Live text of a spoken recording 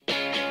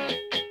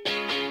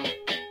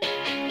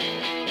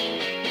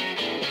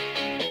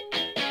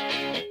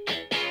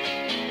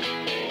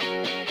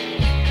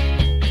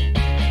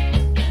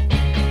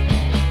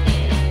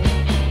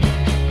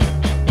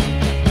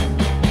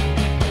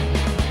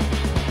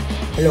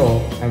Hello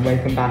and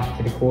welcome back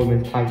to the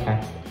Coleman's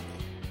podcast.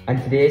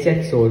 On today's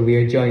episode we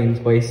are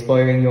joined by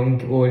aspiring young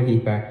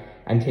goalkeeper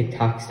and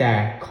TikTok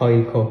star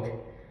Kyle Cook.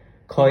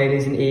 Kyle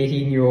is an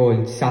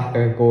 18-year-old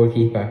soccer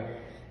goalkeeper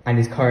and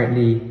is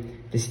currently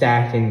the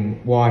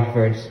starting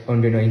Waterford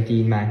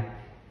under-19 man.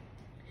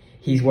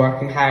 He's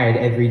working hard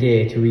every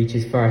day to reach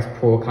his first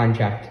pro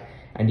contract,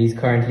 and he's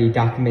currently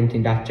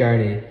documenting that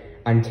journey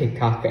on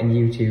TikTok and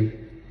YouTube,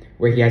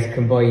 where he has a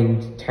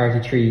combined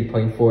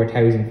 33.4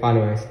 thousand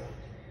followers.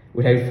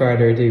 Without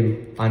further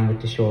ado, on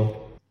with the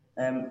show.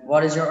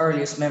 What is your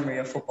earliest memory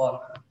of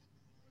football?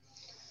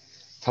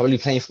 Probably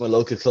playing for my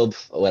local club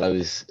when I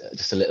was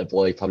just a little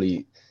boy,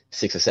 probably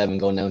 6 or 7,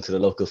 going down to the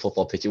local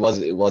football pitch. It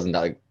wasn't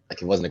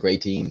a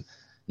great team,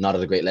 not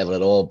at a great level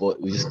at all,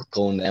 but we just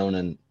going down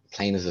and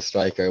playing as a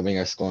striker,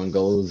 winger, scoring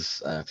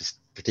goals.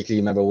 Particularly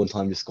remember one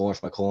time just scoring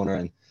from a corner,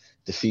 and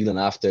the feeling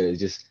after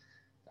just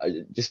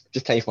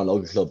playing for my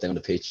local club down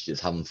the pitch,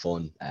 just having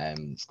fun,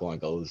 scoring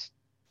goals.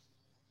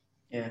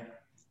 Yeah.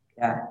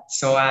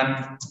 So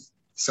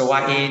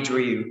what age were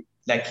you?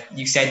 Like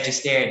you said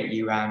just there that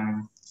you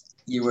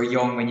were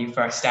young when you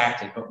first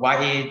started, but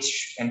what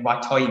age and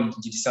what time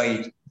did you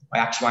decide I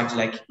actually want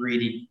to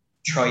really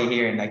try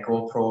here and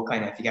go pro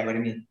kind of, if you get what I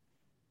mean?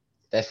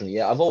 Definitely,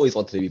 yeah. I've always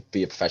wanted to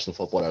be a professional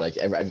footballer,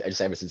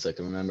 ever since I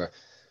can remember.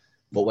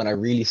 But when I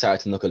really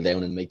started to knuckle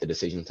down and make the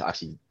decision to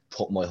actually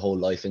put my whole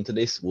life into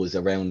this was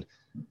around,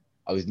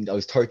 I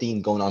was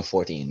 13 going on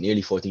 14,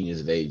 nearly 14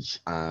 years of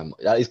age.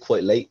 That is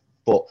quite late,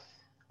 but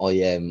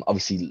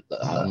obviously,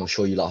 I'm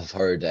sure you lot have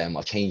heard,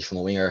 I've changed from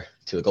a winger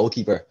to a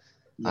goalkeeper.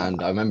 Yeah.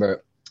 And I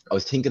remember I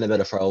was thinking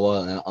about it for a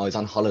while, and I was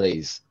on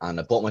holidays and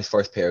I bought my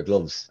first pair of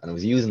gloves and I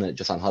was using it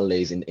just on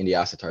holidays in the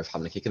AstroTurf,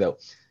 having a kick about.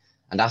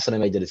 And that's when I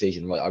made the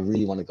decision, right, I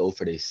really want to go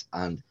for this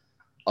and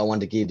I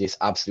want to give this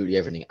absolutely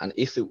everything. And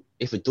if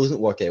it doesn't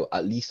work out,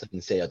 at least I can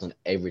say I've done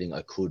everything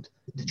I could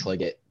to try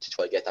get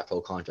that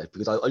pro contract,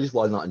 because I just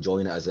was not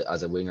enjoying it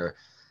as a winger.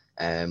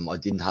 I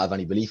didn't have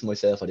any belief in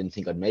myself. I didn't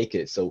think I'd make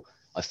it. So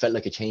I felt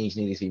like a change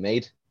needed to be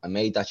made. I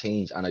made that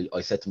change, and I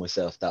said to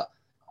myself that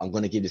I'm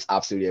going to give this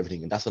absolutely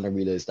everything. And that's when I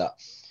realized that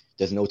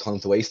there's no time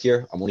to waste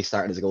here. I'm only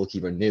starting as a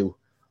goalkeeper new.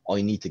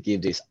 I need to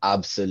give this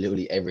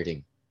absolutely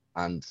everything.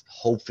 And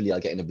hopefully I'll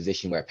get in a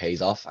position where it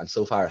pays off. And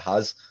so far it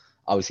has.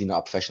 Obviously not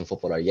a professional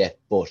footballer yet,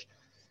 but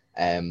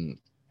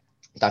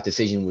that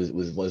decision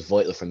was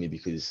vital for me,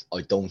 because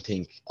I don't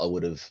think I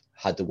would have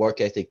had the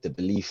work ethic, the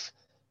belief,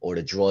 or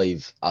the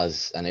drive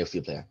as an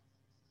outfield player.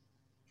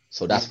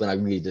 So that's when I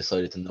really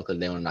decided to knuckle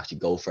down and actually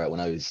go for it, when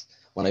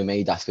I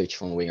made that switch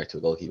from a winger to a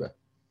goalkeeper.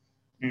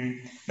 No,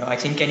 I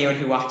think anyone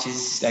who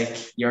watches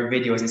your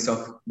videos and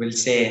stuff will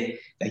say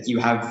you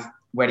have,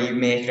 whether you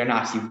make it or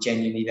not, you've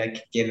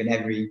genuinely given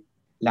every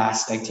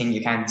last thing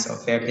you can. So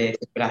fair play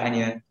for that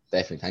anyway.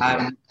 Definitely,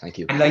 thank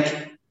you.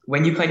 And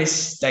when you kind of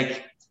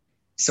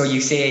so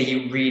you say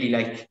you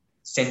really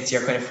since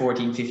you're kind of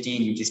 14,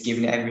 15, you've just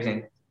given it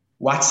everything.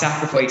 What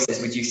sacrifices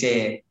would you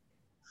say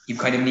you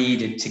kind of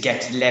needed to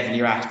get to the level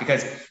you're at?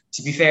 Because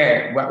to be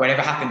fair,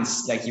 whatever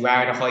happens, you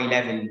are at a high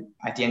level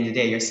at the end of the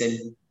day. You're still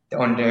the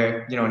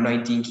under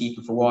 19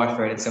 keeper for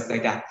Waterford and stuff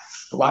like that.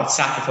 But what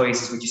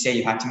sacrifices would you say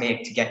you had to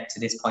make to get to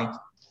this point?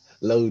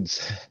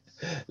 Loads.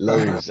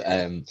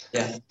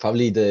 Yeah.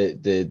 Probably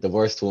the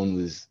worst one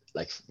was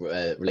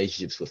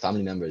relationships with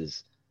family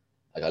members.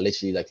 I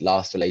literally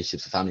lost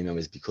relationships with family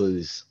members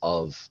because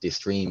of this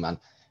dream, and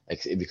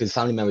because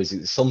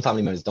some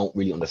family members don't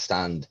really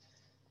understand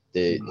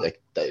the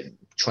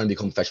trying to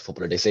become a professional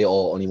footballer. They say,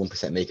 oh, only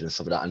 1% make it and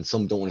stuff like that, and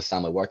some don't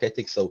understand my work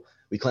ethic. So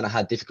we kind of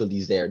had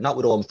difficulties there, not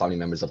with all my family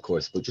members, of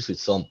course, but just with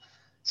some.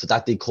 So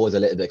that did cause a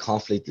little bit of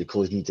conflict. It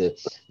caused me to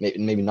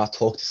maybe not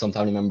talk to some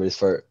family members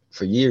for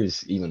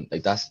years, even.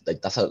 That's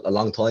a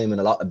long time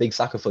and a big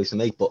sacrifice to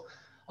make. But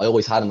I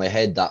always had in my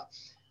head that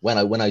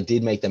when I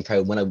did make them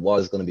proud, when I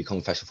was going to become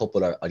a professional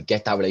footballer, I'd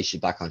get that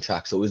relationship back on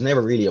track. So it was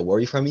never really a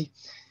worry for me.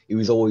 It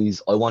was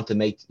always, I want to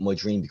make my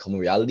dream become a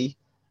reality.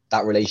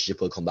 That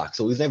relationship will come back.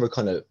 So it was never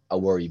kind of a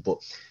worry. But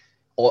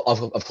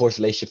of course,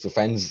 relationships with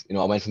friends,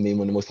 I went from being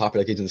one of the most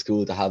popular kids in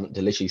school to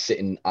literally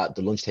sitting at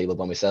the lunch table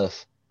by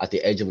myself, at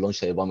the edge of a lunch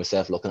table by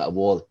myself, looking at a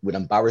wall with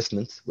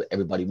embarrassment, with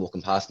everybody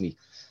walking past me.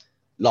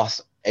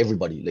 Lost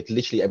everybody,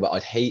 literally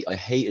everybody. I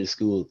hated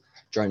school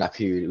during that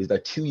period. It was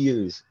about 2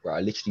 years where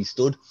I literally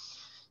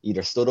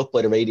either stood up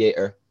by the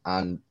radiator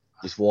and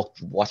just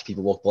watch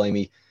people walk by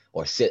me,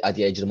 or sit at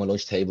the edge of my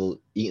lunch table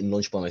eating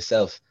lunch by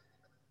myself.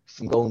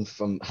 From going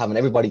from having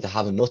everybody to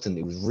having nothing,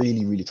 it was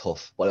really, really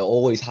tough. But I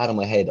always had in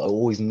my head, I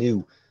always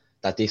knew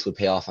that this would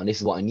pay off, and this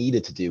is what I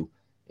needed to do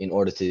in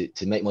order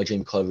to make my dream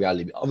become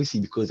reality. Obviously,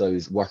 because I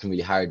was working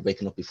really hard,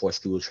 waking up before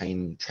school,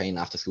 training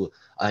after school,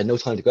 I had no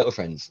time to go out with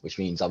friends, which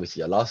means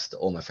obviously I lost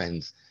all my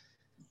friends.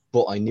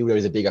 But I knew there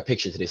was a bigger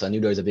picture to this. I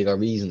knew there was a bigger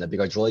reason, a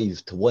bigger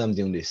drive to why I'm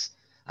doing this.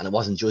 And it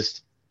wasn't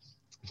just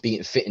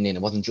fitting in.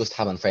 It wasn't just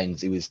having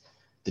friends. It was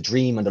the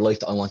dream and the life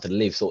that I wanted to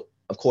live. So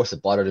of course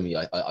it bothered me.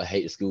 I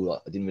hated school.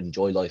 I didn't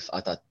enjoy life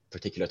at that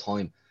particular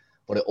time,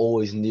 but I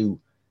always knew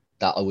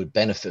that I would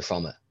benefit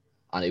from it.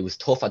 and it was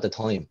tough at the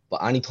time.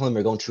 But any time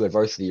you're going through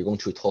adversity, you're going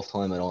through a tough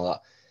time and all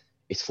that,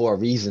 it's for a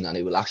reason, and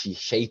it will actually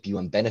shape you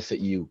and benefit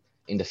you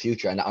in the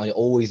future. And I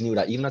always knew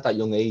that, even at that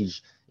young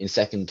age, in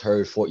second,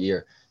 third, fourth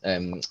year,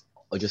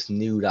 I just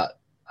knew that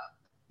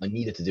I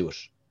needed to do it.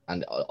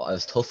 And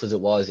as tough as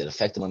it was, it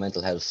affected my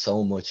mental health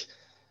so much.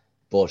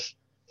 But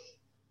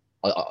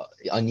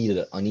I needed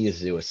it. I needed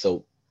to do it.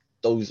 So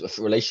those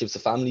relationships, the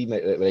family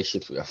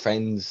relationships with your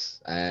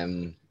friends,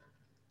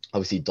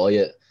 obviously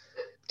diet,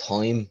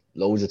 time,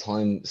 loads of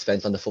time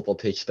spent on the football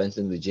pitch, spent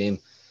in the gym.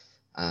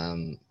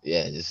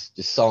 Yeah, there's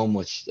just so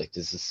much, like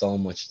there's just so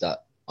much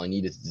that I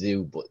needed to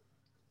do, but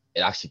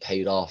it actually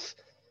paid off,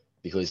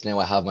 because now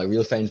I have my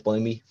real friends by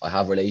me. I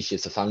have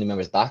relationships with family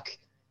members back,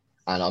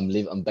 and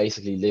I'm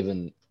basically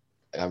living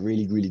a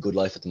really, really good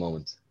life at the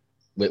moment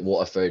with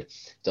Waterford,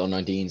 the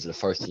under-19s, the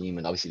first team,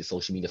 and obviously the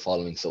social media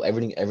following. So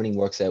everything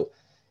works out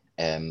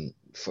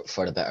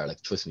for the better.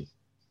 Like, trust me.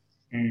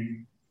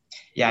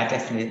 Yeah,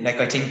 definitely.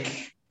 Like, I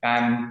think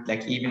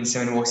like even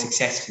some of the most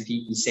successful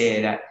people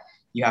say that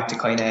you have to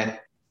kind of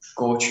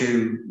go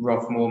through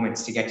rough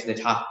moments to get to the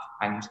top,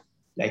 and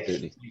like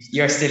Absolutely.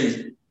 you're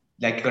still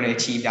like going to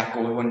achieve that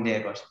goal one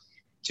day, but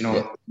you know,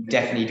 Yeah. you've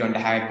definitely done the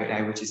hard bit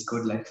now, which is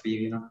good, like, for you,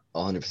 you know.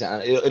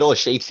 100%. It all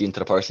shapes you into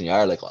the person you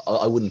are. Like,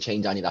 I wouldn't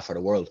change any of that for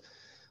the world.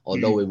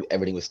 Although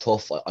everything was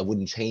tough, I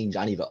wouldn't change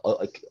any of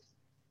it.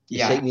 It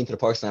shaped me into the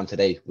person I am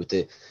today, with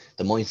the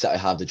mindset I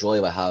have, the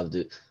drive I have,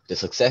 the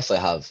success I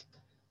have.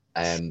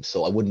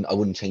 So I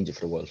wouldn't change it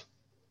for the world.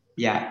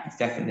 Yeah,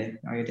 definitely.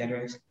 No, you're dead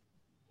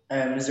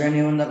right. Is there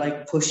anyone that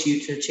like pushed you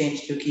to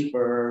change to a keeper,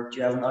 or do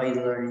you have an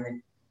idol or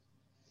anything?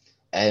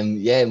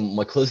 Yeah,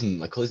 my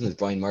cousin is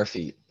Brian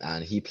Murphy,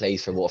 and he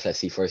plays for Waterford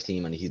FC first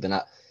team, and he's been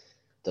at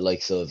the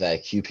likes of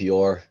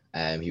QPR.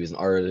 He was an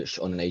Irish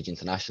underage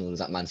international. He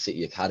was at Man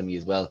City Academy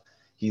as well.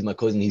 He's my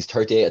cousin. He's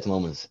 38 at the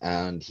moment,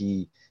 and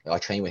I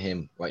train with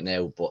him right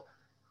now. But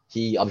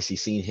he, obviously,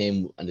 seen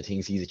him and the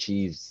things he's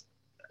achieved,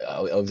 I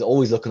was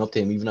always looking up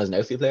to him, even as an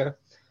outfield player.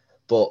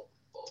 But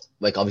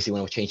like, obviously,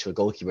 when I changed to a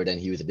goalkeeper, then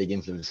he was a big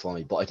influence for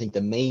me. But I think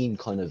the main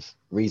kind of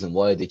reason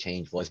why they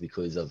changed was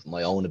because of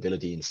my own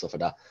ability and stuff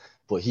like that.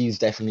 But he's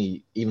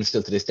definitely, even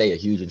still to this day, a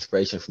huge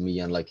inspiration for me.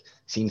 And like,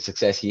 seeing the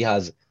success he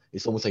has,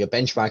 it's almost like a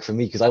benchmark for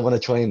me, because I want to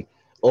try and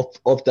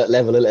up that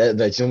level a little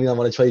bit. Do you know what I mean? I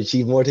want to try to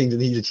achieve more things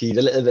than he's achieved.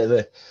 A little bit of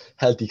a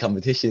healthy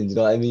competition. You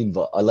know what I mean?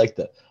 But I like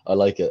that. I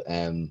like it.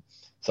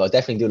 So I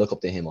definitely do look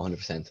up to him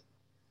 100%.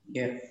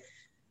 Yeah.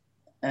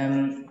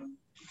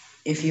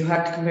 If you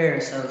had to compare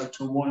yourself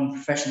to one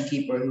professional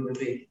keeper, who would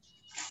it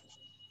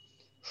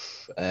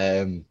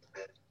be?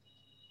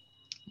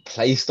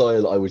 Play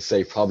style, I would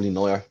say probably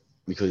Neuer,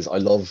 because I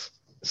love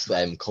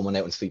coming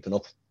out and sweeping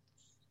up.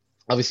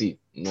 Obviously,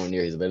 nowhere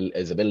near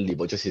his ability,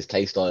 but just his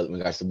play style in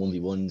regards to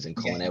 1v1s and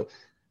coming out.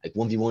 Like,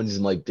 1v1s is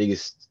my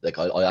biggest, like,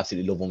 I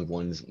absolutely love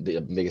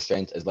 1v1s, biggest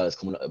strength, as well as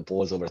coming out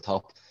balls over the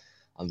top.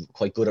 I'm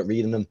quite good at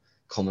reading them,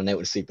 coming out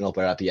and sweeping up,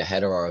 whether that be a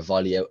header or a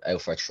volley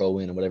out for a throw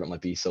in or whatever it might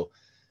be. So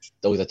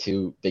those are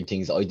two big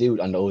things that I do,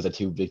 and those are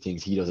two big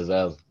things he does as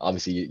well.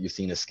 Obviously, you've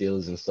seen his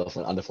skills and stuff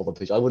on the football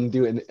pitch. I wouldn't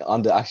do it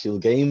on the actual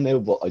game now,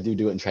 but I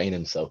do it in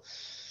training. So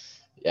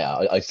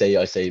yeah, I'd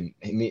say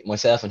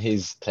myself and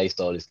his play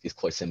style is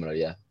quite similar.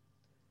 Yeah.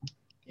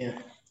 Yeah.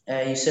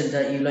 You said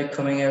that you like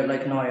coming out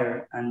like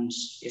Neuer, and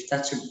if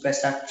that's your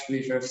best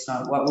attribute, or if it's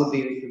not, what would be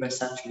your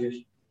best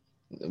attribute?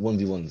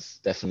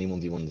 1v1s, definitely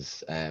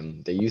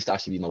 1v1s. They used to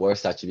actually be my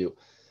worst attribute.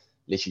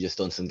 Literally just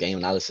done some game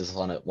analysis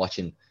on it,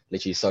 watching,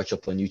 literally search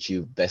up on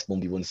YouTube best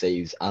 1v1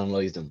 saves,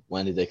 analyze them.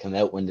 When did they come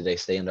out? When did they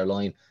stay in their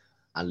line?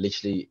 And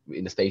literally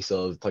in the space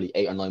of probably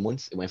 8 or 9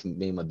 months, it went from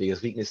being my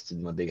biggest weakness to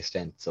my biggest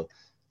strength. So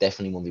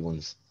definitely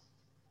 1v1s.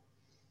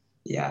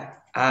 Yeah.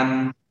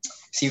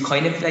 So you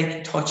kind of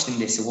like touched on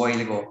this a while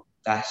ago,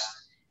 that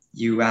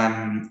you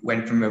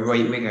went from a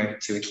right winger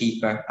to a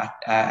keeper at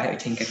I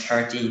think at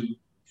 13.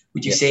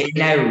 Would you say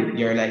now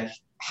you're like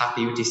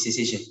happy with this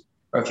decision?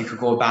 Or if you could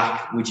go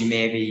back, would you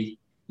maybe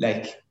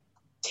like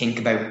think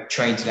about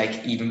trying to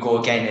like even go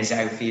again as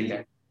an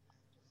outfielder?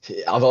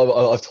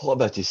 I've thought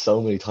about this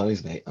so many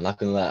times, mate. I'm not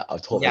gonna lie.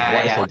 I've thought, like,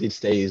 what if I did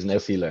stay as an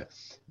outfielder?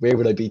 Where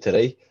would I be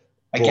today?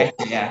 I get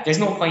it, yeah. There's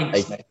no point.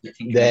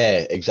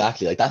 Yeah,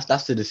 exactly. Like,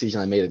 that's the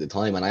decision I made at the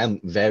time, and I am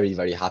very,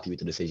 very happy with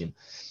the decision.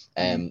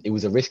 It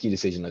was a risky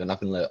decision. Like, I'm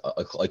not gonna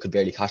lie. I could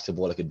barely catch the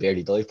ball. I could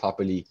barely dive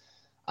properly,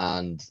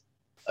 and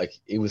like,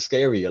 it was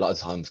scary a lot of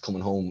times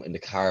coming home in the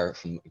car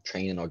from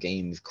training or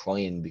games,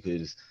 crying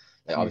because,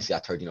 like, obviously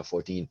at 13 or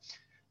 14,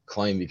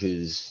 crying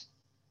because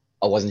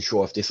I wasn't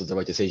sure if this was the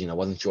right decision. I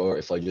wasn't sure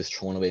if I just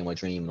thrown away my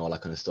dream and all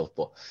that kind of stuff.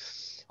 But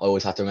I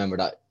always have to remember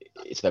that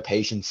it's about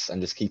patience and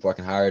just keep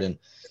working hard. And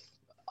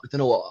I don't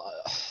know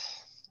what,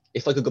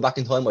 if I could go back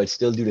in time, I'd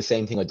still do the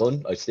same thing I'd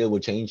done. I still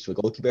would change to a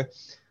goalkeeper,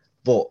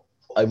 but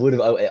I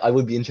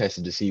would be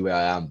interested to see where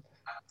I am.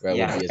 I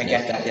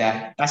get that.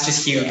 Yeah, that's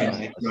just huge. You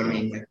know what I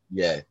mean?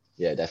 Yeah,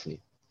 definitely.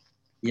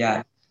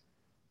 Yeah.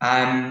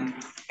 And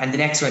the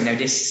next one now,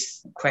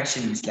 this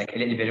question's like a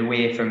little bit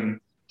away from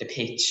the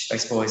pitch, I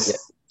suppose.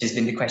 There's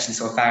been the question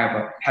so far,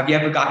 but have you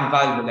ever got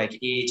involved with like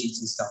agents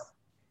and stuff?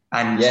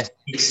 And Yeah.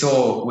 if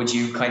so, would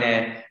you kind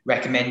of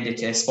recommend it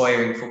to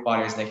aspiring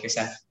footballers like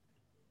yourself?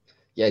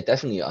 Yeah,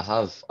 definitely. I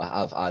have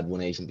had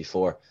one agent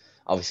before.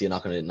 Obviously, I'm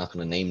not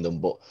gonna name them,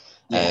 but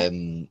Yeah.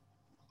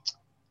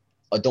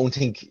 I don't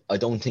think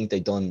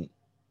they've done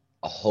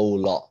a whole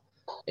lot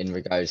in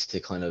regards to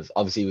kind of,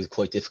 obviously it was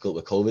quite difficult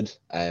with COVID.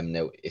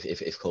 Now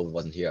if COVID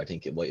wasn't here, I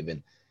think it might have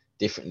been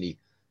differently.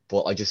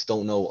 But I just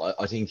don't know.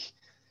 I think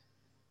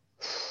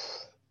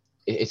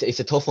it's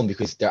a tough one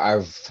because there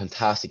are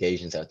fantastic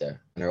agents out there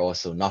and there are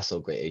also not so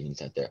great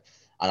agents out there.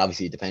 And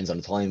obviously it depends on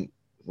the time.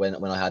 When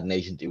I had an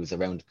agent, it was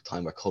around the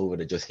time where COVID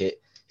had just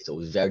hit. So it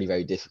was very,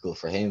 very difficult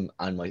for him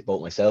and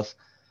both myself.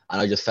 And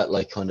I just felt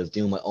like kind of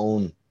doing my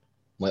own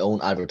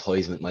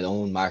advertisement, my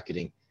own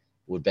marketing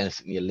would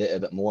benefit me a little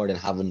bit more than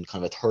having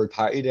kind of a third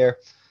party there.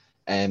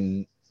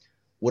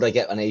 Would I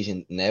get an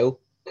agent now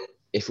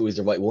if it was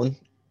the right one?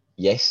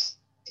 Yes.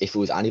 If it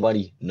was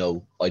anybody,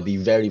 no. I'd be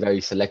very,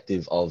 very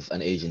selective of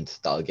an agent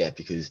that I'll get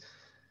because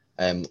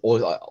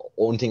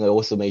one thing I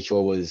also made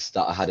sure was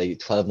that I had a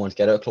 12-month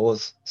get out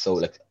clause. So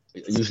like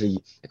usually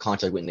a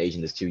contract with an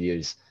agent is 2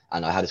 years,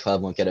 and I had a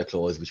 12-month get out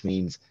clause, which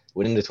means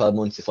within the 12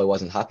 months, if I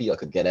wasn't happy, I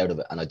could get out of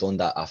it, and I'd done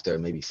that after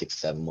maybe 6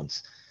 7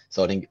 months.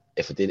 So I think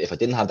if I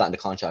didn't have that in the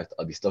contract,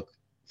 I'd be stuck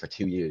for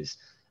 2 years,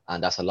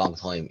 and that's a long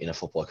time in a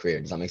football career.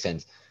 Does that make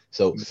sense?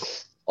 So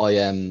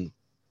I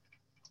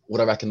would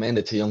I recommend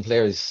it to young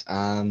players?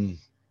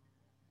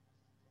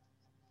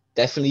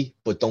 Definitely,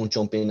 but don't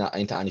jump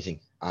into anything.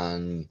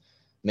 And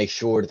make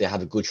sure that they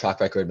have a good track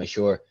record. Make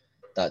sure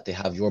that they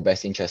have your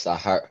best interests at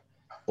heart.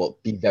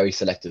 But be very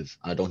selective.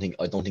 And I don't think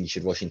you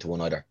should rush into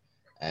one either.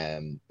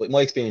 But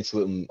my experience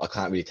with them, I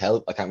can't really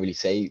tell. I can't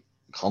really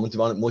comment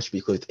on it much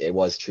because it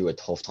was through a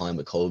tough time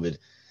with COVID,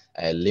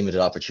 limited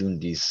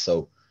opportunities.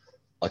 So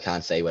I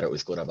can't say whether it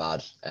was good or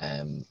bad.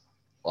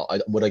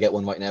 Would I get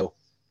one right now?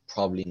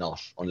 Probably not,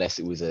 unless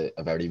it was a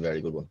very, very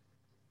good one.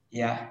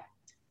 Yeah.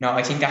 No,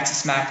 I think that's a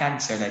smart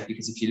answer, like,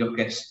 because if you look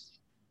at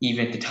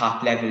even at the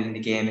top level in the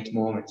game at the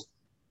moment,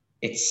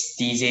 it's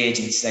these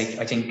agents, like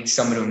I think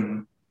some of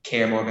them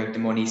care more about the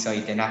money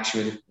side than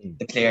actual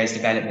the player's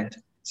development.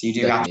 So you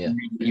do have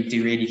Definitely, to you have to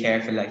be really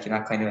careful, like you're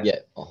not kind of yeah,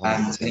 so I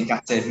 100%. think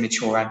that's a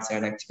mature answer,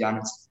 like, to be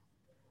honest.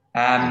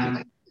 Thank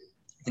you.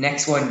 The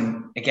next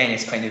one again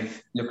is kind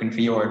of looking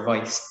for your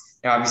advice.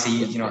 Now obviously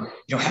you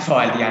don't have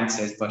all the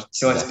answers, but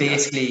so it's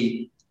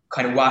basically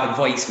kind of what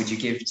advice would you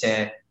give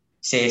to,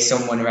 say,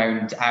 someone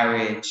around our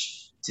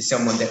age, to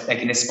someone that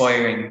like an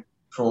aspiring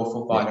pro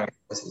footballer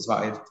is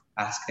what I'd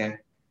ask them.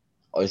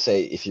 I would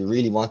say if you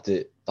really want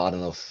it bad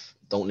enough,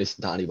 don't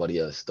listen to anybody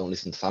else. Don't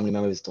listen to family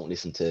members. Don't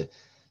listen to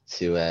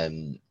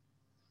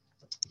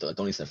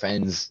don't listen to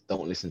friends.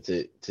 Don't listen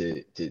to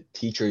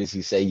teachers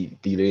who say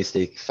be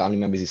realistic. Family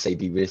members who say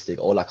be realistic.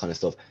 All that kind of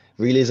stuff.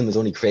 Realism is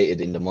only created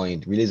in the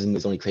mind. Realism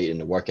is only created in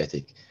the work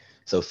ethic.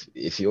 So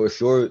if your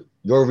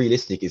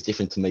realistic is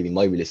different to maybe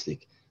my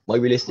realistic. My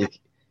realistic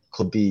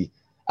could be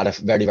at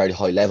a very, very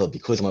high level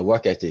because of my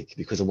work ethic,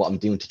 because of what I'm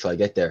doing to try to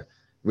get there.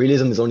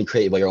 Realism is only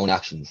created by your own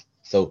actions.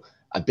 So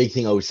a big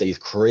thing I would say is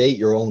create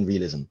your own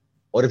realism.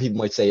 Other people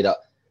might say that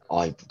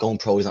going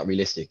pro is not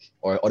realistic,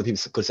 or other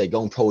people could say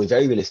going pro is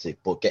very realistic,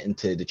 but getting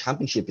to the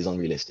championship is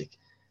unrealistic,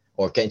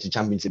 or getting to the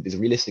championship is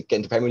realistic,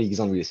 getting to Premier League is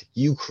unrealistic.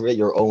 You create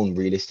your own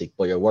realistic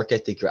by your work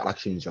ethic, your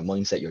actions, your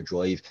mindset, your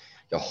drive,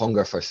 your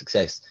hunger for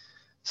success.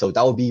 So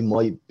that would be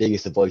my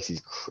biggest advice: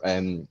 is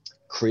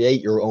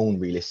create your own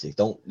realistic.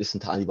 Don't listen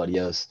to anybody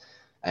else.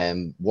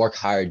 Work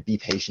hard, be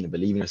patient, and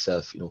believe in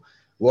yourself.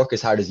 Work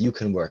as hard as you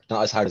can work,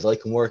 not as hard as I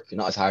can work,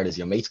 not as hard as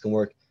your mates can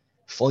work.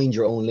 Find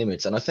your own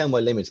limits. And I found my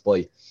limits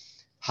by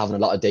having a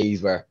lot of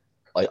days where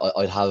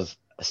I'd have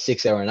a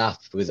 6-hour nap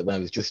because when I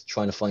was just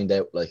trying to find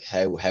out like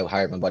how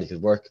hard my body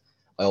could work.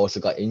 I also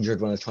got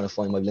injured when I was trying to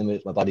find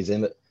my body's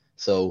limit.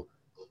 So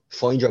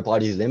find your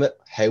body's limit.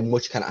 How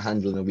much can it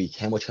handle in a week?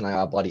 How much can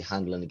our body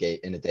handle in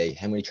a day?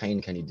 How many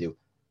training can you do?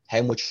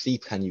 How much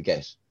sleep can you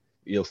get?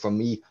 For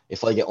me,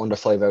 if I get under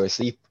 5 hours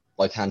sleep,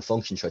 I can't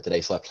function throughout the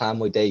day. So I plan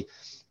my day.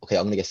 Okay,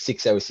 I'm going to get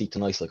 6 hours sleep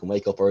tonight so I can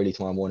wake up early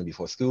tomorrow morning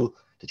before school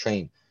to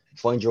train.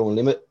 Find your own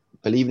limit.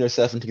 Believe in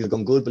yourself when things are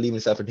going good. Believe in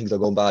yourself when things are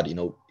going bad.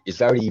 It's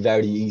very,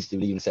 very easy to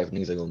believe in yourself when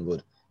things are going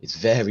good. It's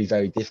very,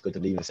 very difficult to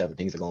believe in yourself when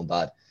things are going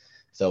bad.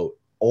 So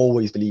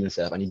always believe in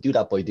yourself. And you do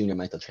that by doing your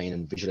mental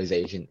training,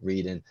 visualization,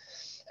 reading,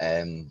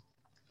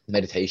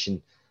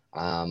 meditation,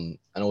 and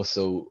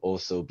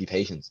also be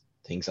patient.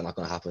 Things are not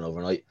going to happen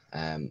overnight.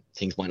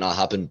 Things might not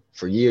happen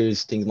for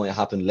years. Things might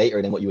happen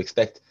later than what you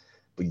expect.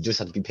 But you just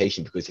have to be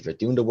patient because if you're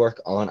doing the work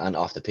on and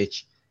off the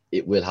pitch,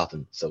 it will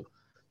happen. So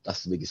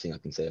that's the biggest thing I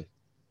can say.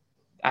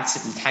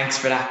 Thanks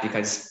for that,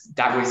 because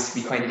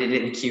we kind of did a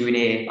little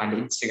Q&A on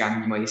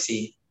Instagram, you might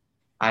see,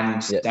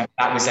 and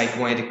that was like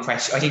one of the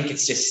questions. I think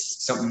it's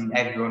just something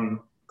everyone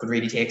could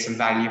really take some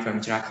value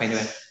from, kind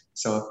of.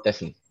 So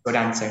definitely good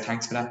answer.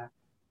 Thanks for that.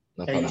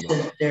 No problem. You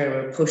said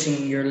there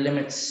pushing your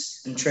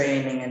limits in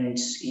training, and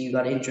you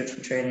got injured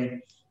from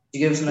training.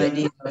 You give us an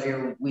idea of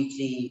your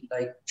weekly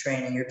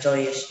training, your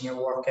diet, and your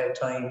workout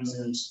times,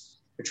 and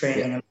your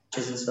training and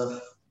matches and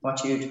stuff.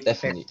 What you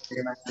definitely. For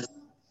your matches?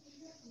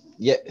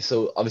 Yeah,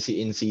 so obviously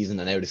in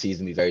season and out of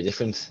season be very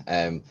different.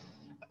 When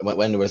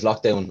there was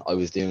lockdown, I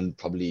was doing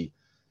probably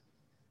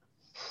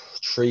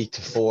 3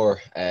 to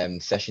 4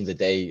 sessions a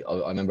day.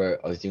 I remember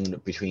I was doing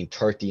between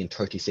 30 and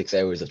 36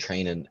 hours of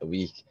training a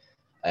week.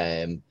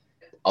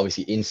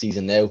 Obviously in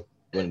season now,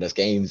 when there's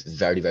games, it's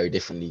very, very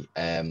differently.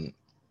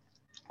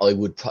 I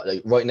would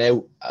probably right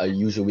now a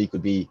usual week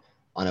would be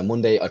on a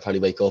Monday. I'd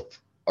probably wake up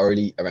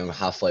early around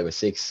 5:30 or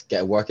 6,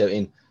 get a workout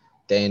in.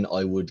 Then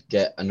I would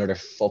get another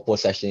football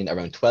session in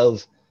around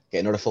 12.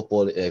 Get another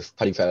football,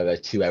 probably for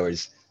about 2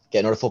 hours. Get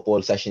another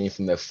football session in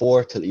from about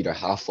 4 till either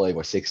 5:30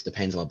 or 6,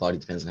 depends on my body,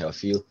 depends on how I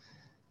feel.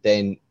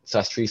 Then so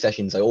that's 3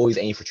 sessions. I always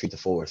aim for 3 to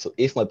 4. So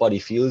if my body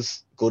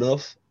feels good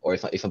enough, or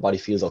if my body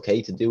feels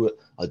okay to do it,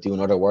 I'll do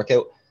another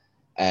workout.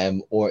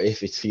 Or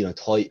if it's feeling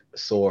tight,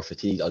 sore,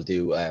 fatigued, I'll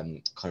do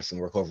kind of some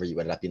recovery,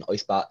 whether that be an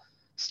ice bath,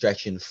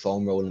 stretching,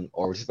 foam rolling,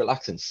 or just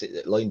relaxing,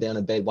 lying down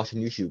in bed watching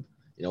YouTube.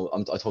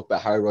 I talk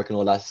about hard work and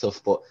all that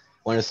stuff, but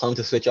when it's time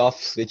to switch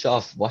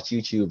off, watch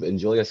YouTube,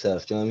 enjoy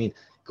yourself. Do you know what I mean?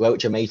 Go out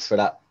with your mates for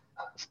that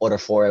other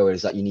 4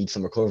 hours that you need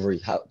some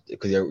recovery,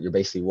 because you're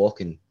basically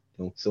walking.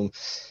 So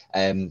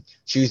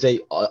Tuesday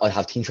I'd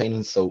have team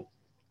training, so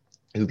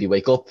it would be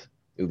wake up,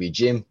 it would be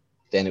gym,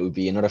 then it would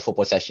be another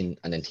football session,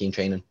 and then team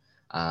training.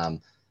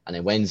 And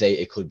then Wednesday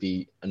it could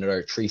be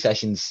another 3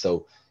 sessions.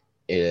 So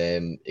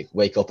it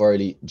wake up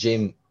early,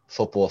 gym,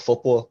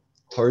 football.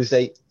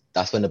 Thursday,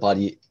 that's when the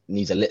body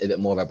needs a little bit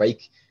more of a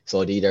break.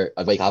 So I'd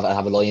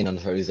have a lie-in on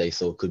Thursday,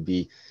 so it could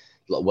be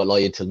lie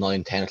until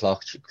 9, 10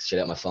 o'clock, straight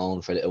out my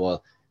phone for a little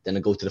while. Then I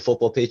go to the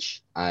football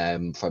pitch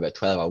for about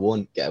 12 or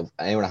 1, get an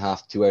hour and a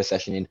half, 2 hour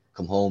session in,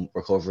 come home,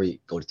 recovery,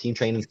 go to team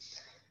training.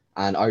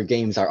 And our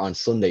games are on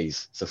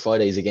Sundays. So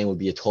Fridays again would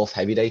be a tough,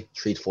 heavy day,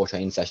 3 to 4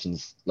 training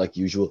sessions like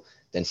usual.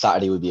 Then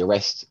Saturday would be a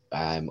rest.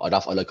 I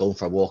like going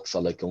for walks. I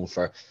like going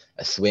for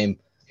a swim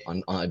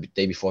on a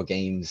day before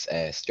games,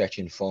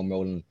 stretching, foam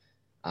rolling,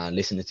 and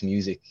listening to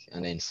music.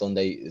 And then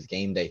Sunday is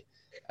game day.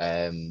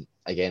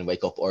 Again,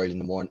 wake up early in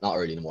the morning. Not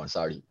early in the morning,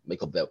 sorry.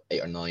 Wake up about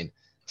 8 or 9.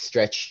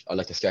 Stretch. I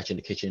like to stretch in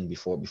the kitchen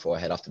before I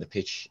head off to the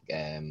pitch.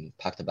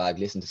 Pack the bag,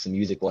 listen to some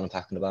music while I'm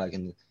packing the bag,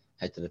 and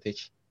head to the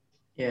pitch.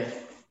 Yeah,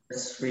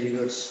 that's really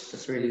good.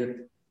 That's really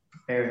good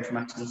preparing for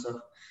matches and stuff.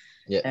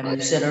 Yeah. And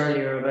you said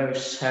earlier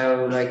about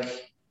how,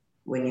 like,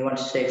 when you want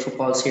to take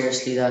football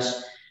seriously, that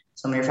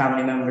some of your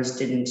family members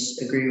didn't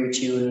agree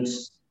with you and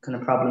kind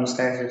of problems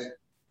started.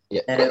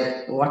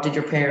 Yeah. What did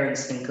your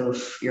parents think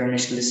of your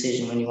initial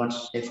decision when you wanted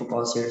to take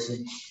football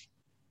seriously?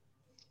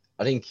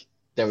 I think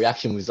their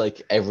reaction was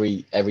like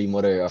every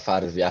mother or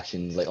father's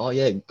reaction was like, oh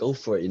yeah, go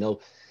for it,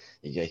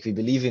 we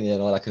believe in it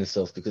and all that kind of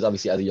stuff. Because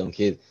obviously as a young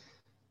kid,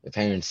 the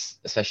parents,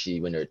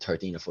 especially when they're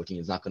 13 or 14,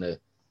 is not going to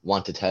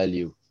want to tell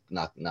you,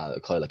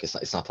 Kyle, like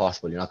it's not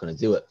possible, you're not going to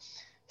do it.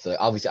 So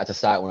obviously at the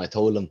start, when I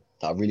told them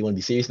that I really want to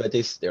be serious about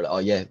this, they're like, oh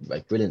yeah,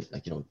 like brilliant,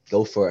 like,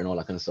 go for it and all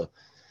that kind of stuff.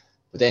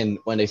 But then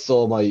when they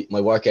saw my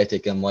work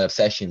ethic and my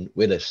obsession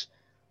with it,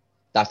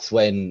 that's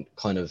when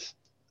kind of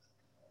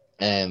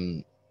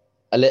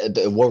a little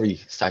bit of worry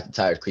started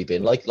to creep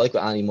in. Like with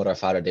any mother or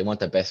father, they want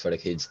their best for their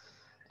kids.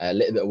 A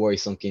little bit of worry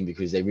sunk in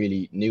because they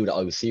really knew that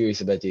I was serious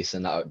about this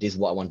and that this is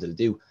what I wanted to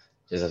do.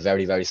 There's a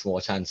very, very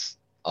small chance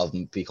of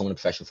becoming a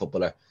professional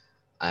footballer.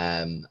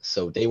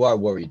 So they were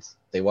worried.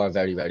 They were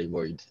very, very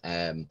worried.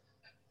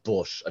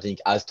 But I think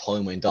as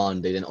time went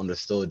on, they then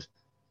understood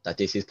that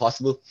this is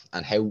possible.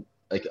 And how,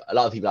 like, a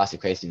lot of people ask the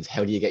questions,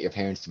 how do you get your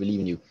parents to believe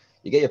in you?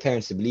 You get your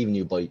parents to believe in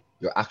you by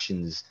your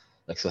actions.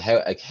 Like, so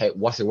how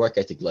what's your work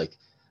ethic like?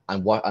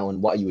 And what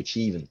are you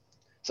achieving?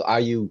 So are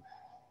you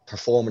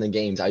performing in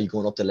games? Are you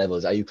going up the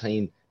levels? Are you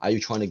playing? Are you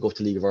trying to go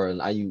to League of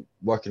Ireland? Are you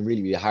working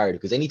really, really hard?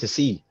 Because they need to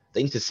see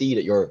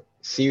that you're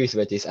serious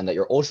about this and that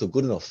you're also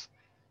good enough,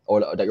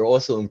 or that you're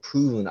also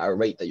improving at a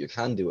rate that you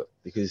can do it.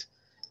 Because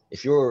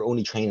if you're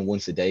only training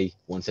once a day,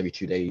 once every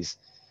 2 days,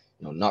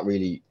 not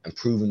really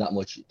improving that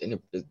much,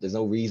 then there's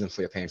no reason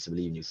for your parents to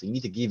believe in you. So you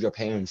need to give your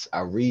parents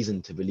a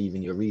reason to believe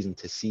in you, a reason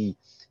to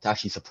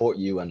actually support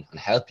you and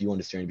help you on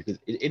this journey, because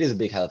it is a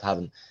big help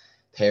having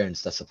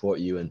parents that support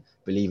you and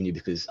believe in you,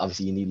 because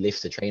obviously you need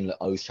lifts to train.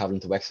 I was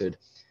traveling to Wexford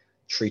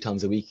 3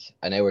 times a week,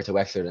 an hour to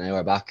Wexford, an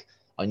hour back.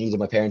 I needed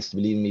my parents to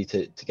believe in me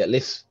to get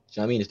lifts. Do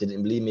you know what I mean? If they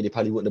didn't believe me, they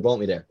probably wouldn't have brought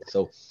me there.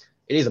 So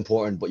it is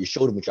important, but you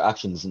show them with your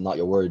actions and not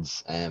your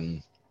words.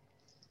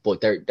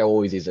 But there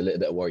always is a little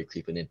bit of worry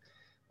creeping in,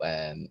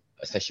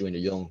 especially when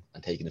you're young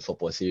and taking the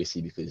football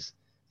seriously, because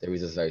there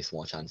is a very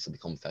small chance to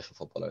become a professional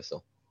footballer.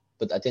 So,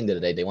 but at the end of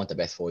the day, they want the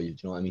best for you. Do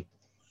you know what I mean?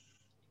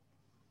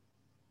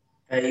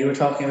 You were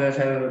talking about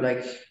how,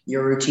 like,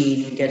 your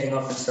routine, getting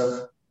up and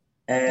stuff.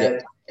 Yeah.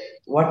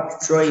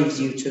 What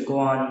drives you to go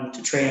on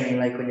to training,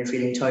 like when you're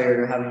feeling tired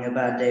or having a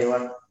bad day?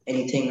 What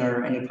anything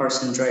or any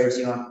person drives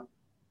you on?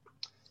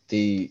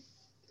 The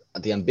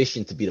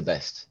ambition to be the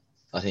best.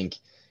 I think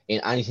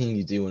in anything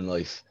you do in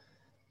life,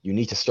 you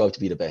need to strive to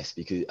be the best,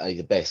 because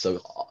the best.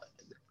 So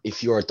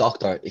if you're a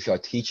doctor, if you're a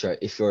teacher,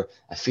 if you're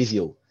a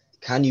physio,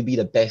 can you be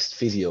the best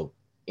physio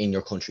in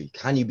your country?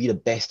 Can you be the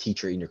best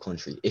teacher in your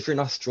country? If you're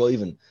not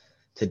striving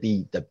to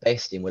be the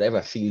best in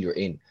whatever field you're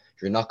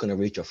you're not going to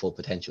reach your full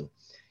potential.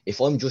 If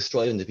I'm just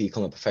striving to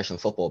become a professional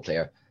football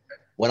player,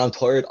 when I'm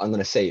tired, I'm going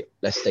to say,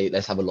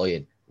 let's have a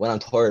lie-in. When I'm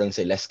tired, I'm going to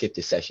say, let's skip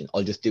this session.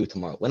 I'll just do it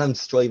tomorrow. When I'm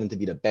striving to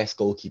be the best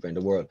goalkeeper in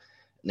the world,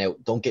 now,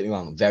 don't get me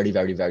wrong, very,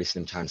 very, very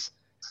slim chance.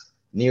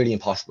 Nearly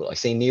impossible. I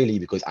say nearly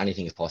because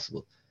anything is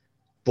possible.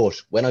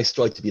 But when I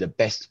strive to be the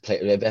best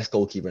player, the best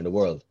goalkeeper in the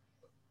world,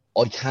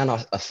 I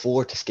cannot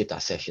afford to skip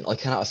that session. I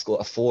cannot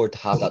afford to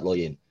have that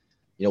lie-in.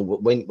 You know,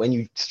 when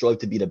you strive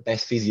to be the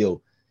best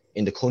physio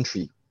in the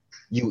country,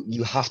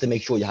 you have to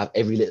make sure you have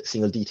every little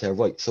single detail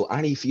right. So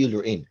any field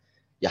you're in,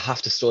 you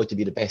have to strive to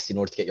be the best in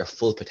order to get your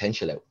full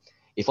potential out.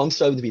 If I'm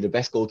striving to be the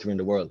best goalkeeper in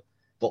the world,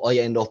 but I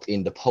end up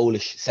in the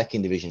Polish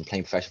second division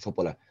playing professional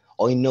footballer,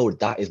 I know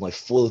that is my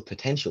full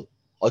potential.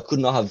 I could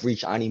not have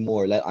reached any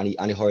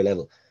higher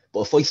level.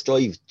 But if I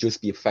strive just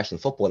to be a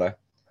professional footballer,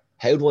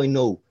 how do I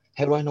know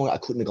that I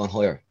couldn't have gone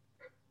higher?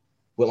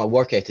 With my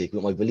work ethic,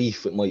 with my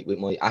belief, with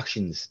my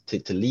actions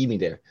to lead me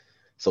there.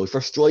 So if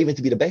you're striving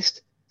to be the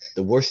best,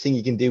 the worst thing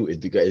you can do is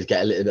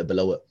get a little bit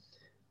below it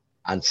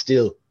and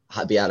still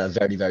be at a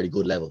very, very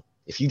good level.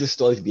 If you just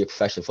strive to be a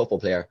professional football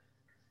player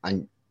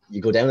and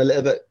you go down a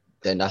little bit,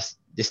 then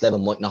this level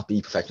might not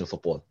be professional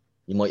football.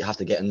 You might have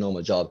to get a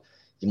normal job.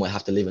 You might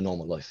have to live a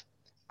normal life.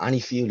 Any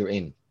field you're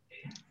in,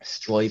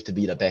 strive to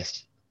be the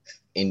best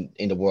in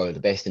the world, the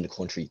best in the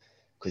country.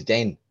 Because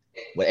then,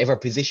 whatever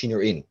position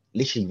you're in,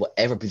 literally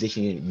whatever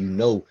position you're in, you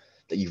know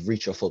that you've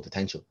reached your full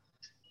potential.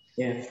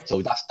 Yeah.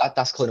 So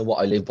that's kind of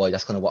what I live by.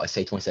 That's kind of what I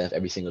say to myself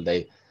every single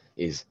day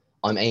is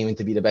I'm aiming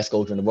to be the best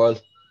goalkeeper in the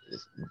world.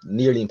 It's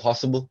nearly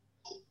impossible.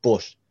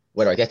 But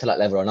whether I get to that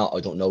level or not, I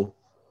don't know.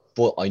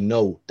 But I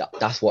know that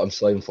that's what I'm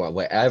striving for.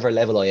 Wherever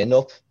level I end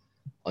up,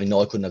 I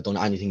know I couldn't have done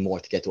anything more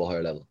to get to a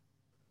higher level.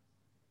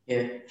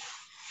 Yeah.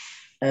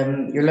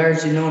 You're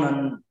largely known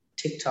on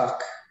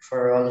TikTok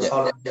for all the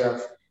followers you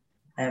have.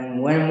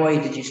 When and why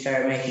did you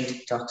start making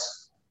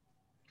TikToks?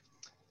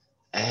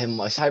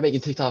 I started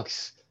making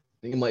TikToks,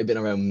 I think it might have been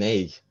around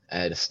May,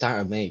 the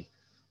start of May.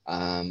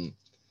 And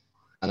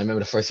I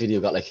remember the first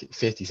video got like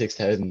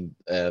 56,000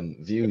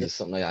 views,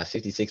 something like that,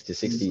 56 to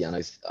 60. And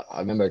I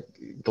remember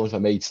going to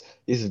my mates,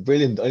 this is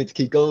brilliant. I need to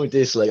keep going with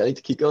this. Like, I need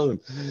to keep going.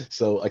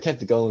 So I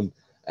kept it going.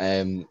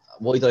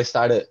 Why did I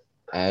start it?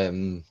 I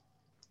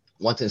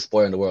want to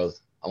inspire the world.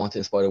 I want to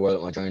inspire the world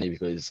with my journey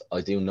because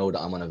I do know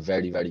that I'm on a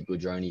very, very good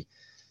journey.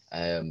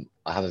 I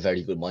have a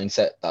very good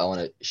mindset that I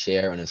want to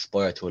share and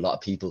inspire to a lot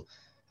of people.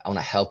 I want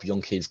to help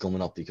young kids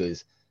coming up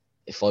because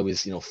if I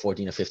was,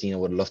 14 or 15, I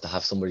would love to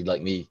have somebody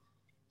like me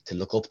to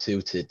look up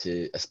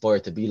to aspire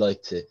to be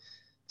like, to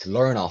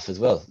learn off as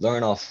well,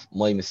 learn off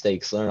my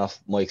mistakes, learn off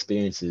my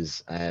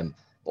experiences, but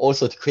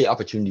also to create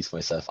opportunities for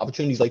myself,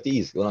 opportunities like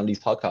these, going on these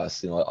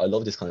podcasts. I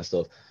love this kind of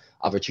stuff,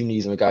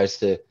 opportunities in regards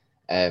to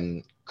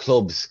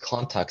clubs,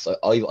 contacts.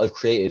 I've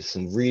created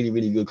some really,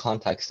 really good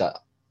contacts that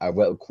are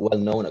well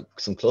known at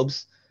some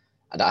clubs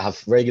and that I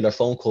have regular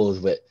phone calls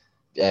with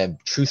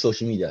through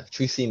social media,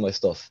 through seeing my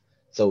stuff.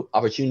 So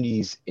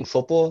opportunities in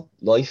football,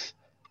 life,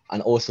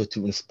 and also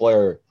to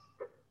inspire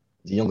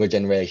the younger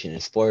generation,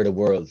 inspire the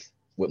world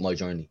with my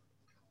journey.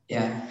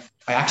 Yeah,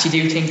 I actually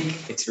do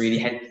think it's really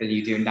helpful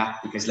you doing that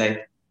because,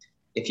 like,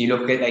 if you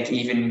look at like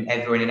even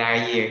everyone in our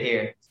year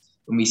here,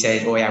 when we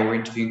said, "Oh yeah, we're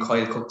interviewing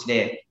Kyle Cook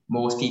today,"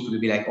 most people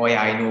would be like, "Oh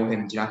yeah, I know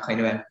him." Do you know,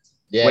 kind of a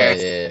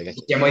yeah.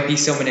 There might be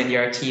someone in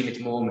your team at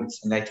the moment,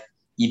 and like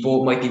you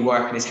both might be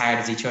working as hard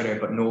as each other,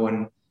 but no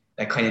one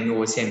like kind of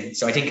knows him.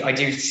 So I think I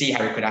do see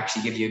how it could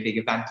actually give you a big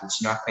advantage.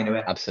 You know, kind of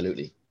a,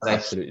 absolutely,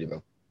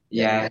 bro.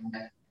 Yeah.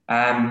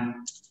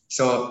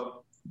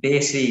 So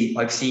basically,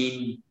 I've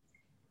seen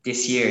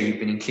this year you've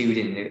been included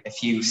in a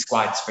few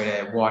squads for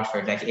the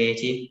Waterford like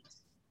 80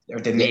 or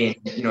the main,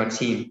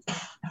 team.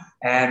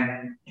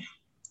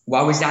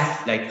 What was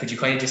that like? Could you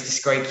kind of just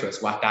describe to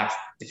us what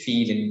the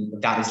feeling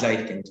of that is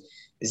like, and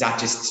does that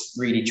just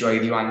really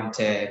drive you on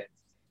to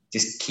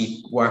just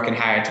keep working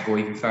hard to go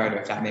even further,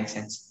 if that makes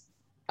sense?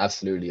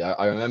 Absolutely.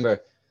 I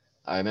remember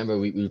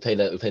we played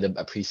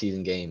a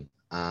pre-season game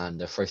and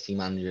the first team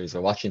managers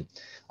were watching.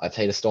 I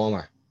played a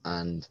Stormer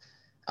and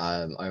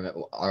I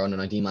remember our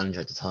under-19 manager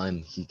at the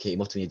time, he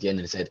came up to me at the end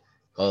and said,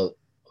 "Well,"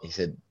 he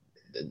said,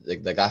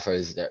 the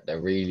gaffers,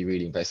 they're really,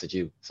 really impressed with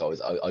you. So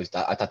I was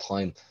at that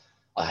time,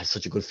 I had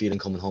such a good feeling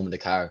coming home in the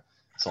car.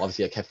 So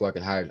obviously I kept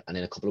working hard, and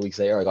then a couple of weeks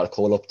later I got a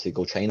call up to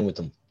go training with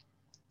them,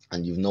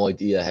 and you've no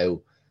idea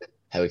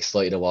how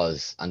excited I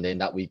was. And then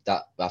that week,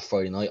 that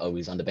Friday night, I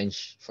was on the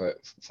bench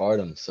for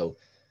them. So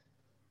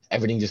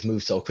everything just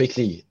moved so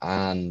quickly,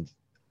 and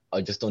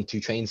I just done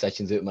 2 training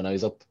sessions with them when I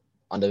was up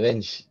on the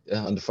bench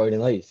on the Friday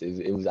night.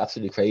 It was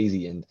absolutely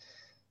crazy, and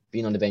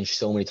being on the bench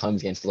so many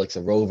times against the likes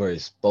of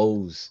Rovers,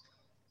 Bows,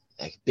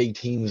 like big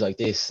teams like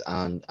this,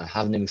 and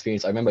having them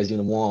experience. I remember I was doing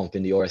a warm-up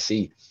in the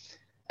RSC,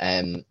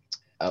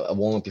 a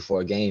warm-up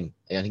before a game.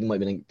 I think it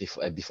might have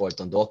been before a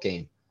Dundalk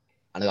game,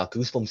 and I got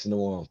goosebumps in the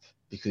warm-up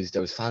because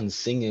there was fans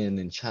singing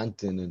and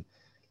chanting, and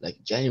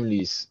like genuinely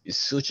it's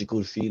such a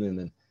good feeling.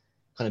 And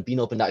kind of being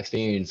up in that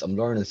experience, I'm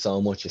learning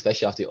so much,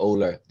 especially after the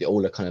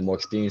older kind of more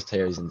experienced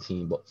players in the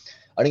team. But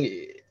I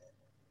think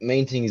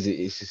main thing is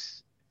it's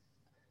just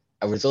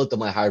a result of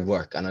my hard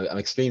work, and I'm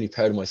extremely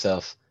proud of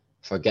myself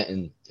for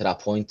getting to that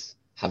point,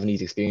 having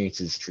these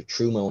experiences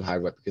through my own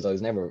hard work, because I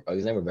was never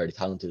very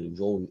talented. It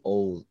was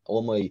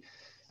all my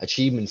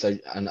achievements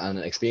and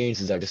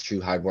experiences are just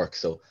through hard work.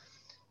 So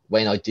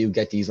when I do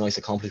get these nice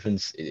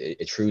accomplishments,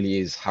 it truly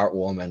is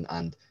heartwarming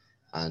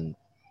and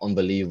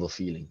unbelievable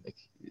feeling. Like,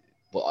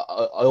 but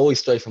I always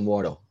strive for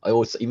more though. I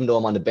always, even though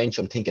I'm on the bench,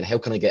 I'm thinking, how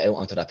can I get out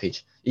onto that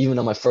pitch? Even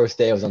on my first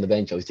day I was on the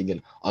bench, I was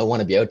thinking, I want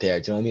to be out there.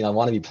 Do you know what I mean? I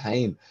want to be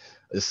playing.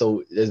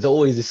 So there's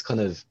always this kind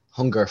of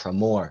hunger for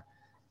more.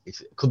 It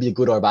could be a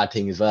good or a bad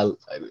thing as well.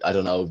 I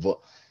don't know, but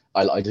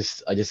I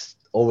just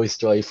always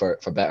strive for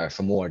better,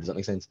 for more. Does that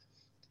make sense?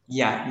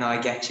 Yeah, no,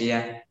 I get you.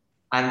 Yeah,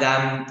 and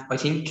I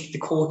think the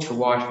coach for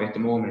Waterford at the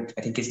moment,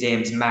 I think his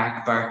name's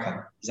Mark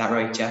Burkham. Is that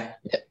right? Yeah.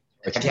 Yeah.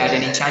 Have you had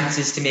any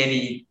chances to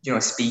maybe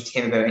speak to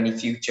him about any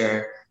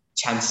future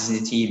chances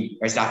in the team,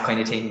 or is that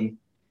kind of thing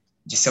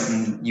just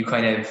something you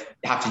kind of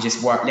have to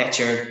just let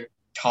your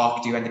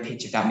talk do on the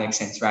pitch, if that makes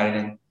sense, rather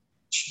than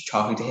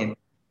talking to him?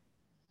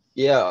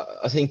 Yeah,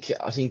 I think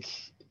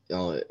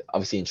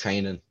obviously in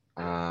training,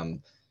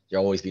 you're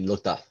always being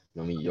looked at.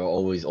 I mean, you're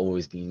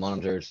always being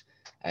monitored.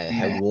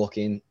 How you walk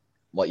in,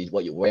 what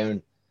you're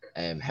wearing,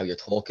 how you're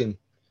talking,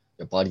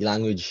 your body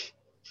language,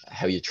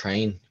 how you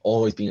train,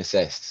 always being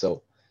assessed.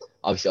 So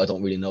obviously, I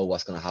don't really know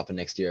what's going to happen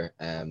next year.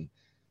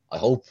 I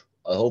hope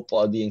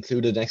I'll be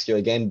included next year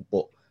again,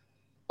 but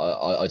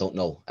I don't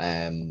know.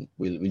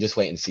 We just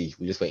wait and see.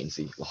 We just wait and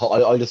see.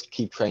 I'll just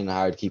keep training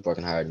hard, keep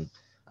working hard, and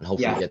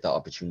hopefully get that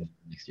opportunity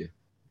next year.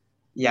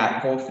 Yeah,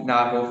 hopefully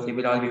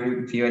we'll all be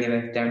rooting for you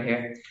anyway down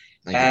here.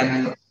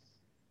 Thank you.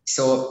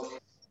 So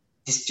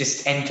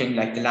just entering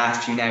like the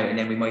last few now, and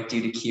then we might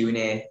do the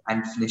Q&A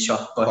and finish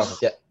up. But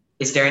Perfect, yeah.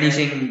 Is there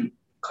anything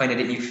kind of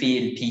that you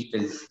feel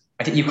people?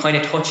 I think you kind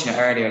of touched on it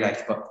earlier,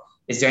 like, but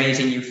is there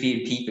anything you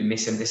feel people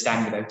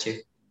misunderstand about you?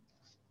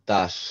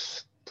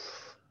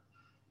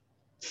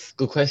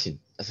 Good question.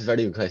 That's a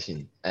very good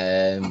question.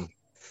 What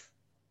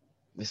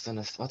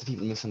do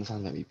people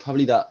misunderstand about me?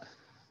 Probably that.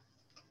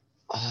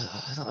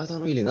 I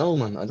don't really know,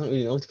 man. I don't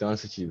really know, to be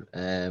honest with you.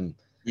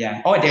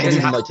 Yeah. Oh, there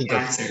doesn't have to be an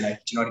answer,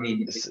 like, do you know what I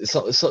mean?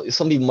 So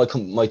some people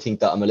might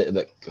think that I'm a little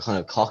bit kind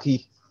of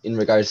cocky in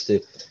regards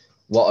to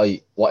what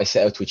I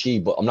set out to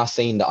achieve, but I'm not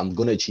saying that I'm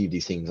going to achieve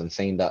these things. I'm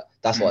saying that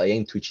that's what I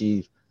aim to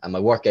achieve, and my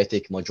work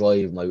ethic, my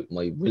drive,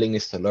 my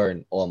willingness to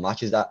learn all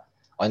matches that.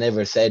 I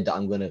never said that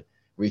I'm going to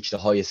reach the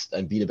highest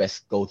and be the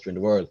best goalkeeper in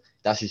the world.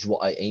 That's just what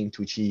I aim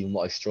to achieve and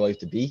what I strive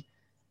to be.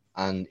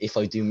 And if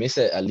I do miss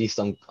it, at least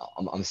I'm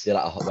still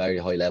at a very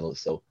high level.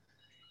 So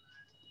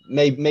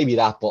maybe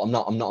that, but I'm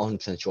not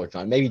 100% sure.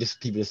 Maybe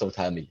just people just don't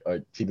tell me, or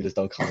people just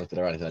don't comment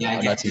or anything.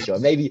 I'm not too sure.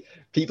 Maybe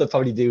people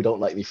probably don't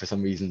like me for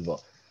some reason,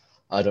 but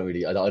I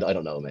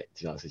don't know, mate,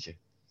 to be honest with you.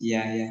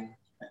 Yeah.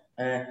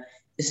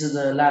 This is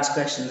the last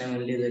question, then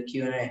we'll do the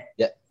Q&A.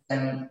 Yeah.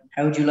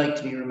 How would you like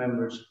to be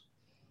remembered?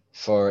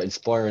 For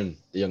inspiring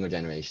the younger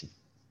generation.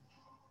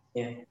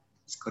 Yeah.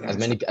 It's good as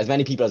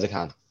many people as I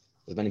can.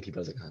 As many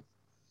people as I can.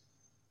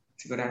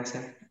 It's a good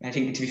answer. I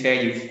think, to be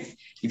fair,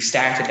 you've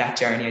started that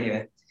journey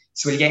anyway.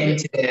 So we'll get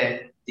into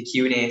the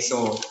Q&A.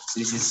 So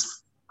this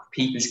is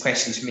people's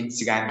questions from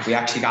Instagram. We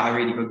actually got a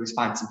really good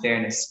response, in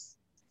fairness.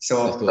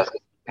 So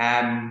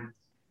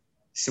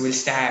so we'll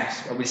start.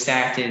 What we'll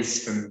start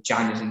is from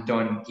Jonathan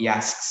Dunn. He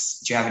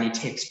asks, do you have any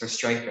tips for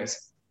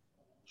strikers?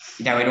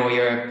 Now, I know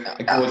you're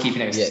a goalkeeper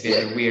now, so it's a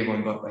bit of a weird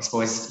one, but I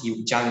suppose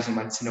Jonathan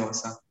wants to know.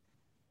 So.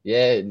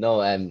 Yeah,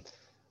 no,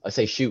 I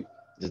say shoot.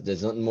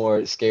 There's nothing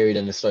more scary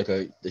than a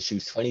striker that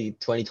shoots 20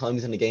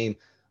 times in the game.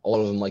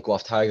 All of them might go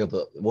off target,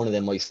 but one of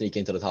them might sneak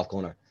into the top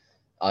corner.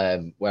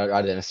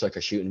 Rather than a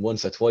striker shooting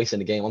once or twice in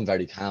the game, I'm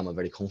very calm. I'm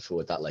very comfortable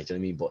with that. Like, do you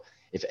know what I mean? But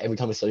if every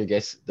time a striker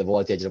gets the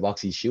ball at the edge of the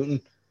box, he's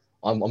shooting,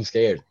 I'm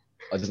scared.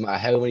 It doesn't matter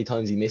how many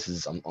times he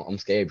misses. I'm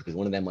scared because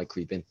one of them might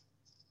creep in.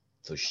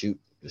 So just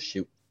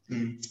shoot.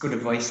 It's good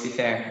advice, to be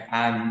fair.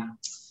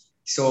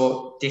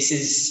 So this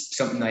is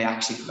something I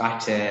actually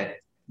forgot to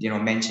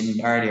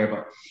mention earlier,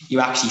 but you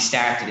actually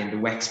started in the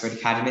Wexford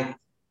Academy.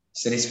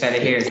 So this fella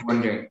here is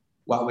wondering,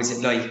 what was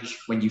it like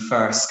when you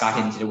first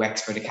got into the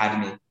Wexford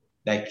Academy?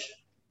 Like,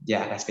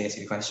 yeah, that's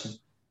basically the question.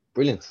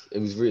 Brilliant. It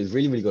was really,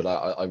 really good.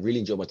 I really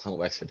enjoyed my time at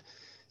Wexford.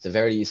 It's a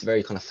very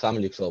kind of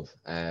family club.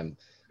 I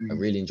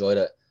really enjoyed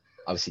it.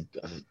 Obviously,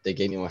 they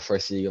gave me my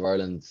first League of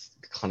Ireland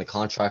kind of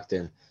contract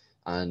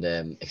and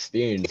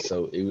experience,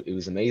 so it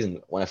was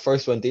amazing. When I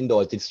first went in,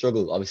 though, I did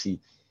struggle. Obviously,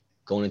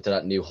 going into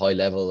that new high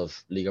level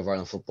of League of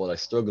Ireland football, I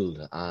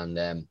struggled,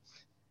 and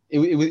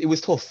it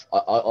was tough.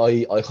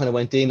 I kind of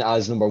went in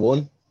as number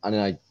one, and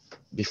then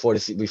before the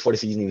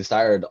season even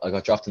started, I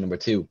got dropped to number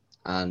two,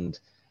 and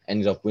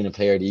ended up winning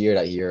Player of the Year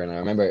that year. And I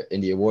remember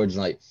in the awards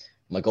night,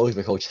 my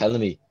goalkeeper coach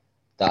telling me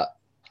that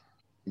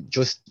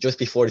just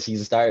before the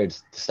season started,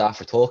 the staff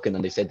were talking,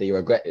 and they said they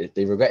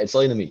regretted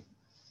signing me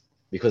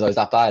because I was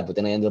that bad. But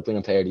then I ended up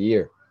winning Player of the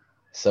Year.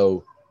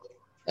 So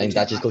I think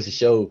that just goes to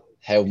show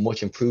how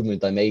much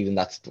improvement I made in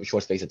that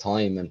short space of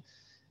time.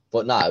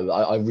 But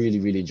I really,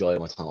 really enjoyed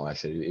my time.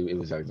 Actually, it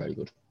was very, very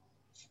good.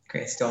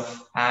 Great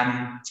stuff.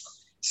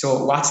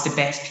 So what's the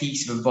best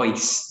piece of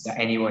advice that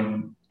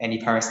any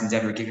person's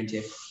ever given to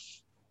you?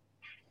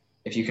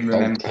 If you can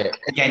remember.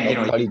 Again,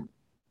 probably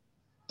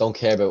don't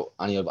care about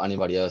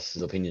anybody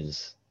else's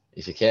opinions.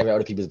 If you care about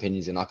other people's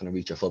opinions, you're not going to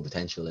reach your full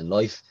potential in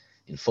life,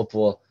 in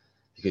football,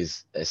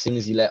 because as soon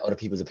as you let other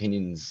people's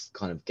opinions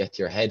kind of get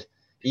to your head,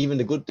 even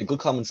the good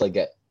comments I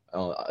get,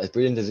 as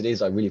brilliant as it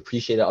is, I really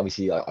appreciate it.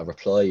 Obviously, I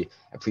reply,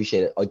 I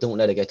appreciate it. I don't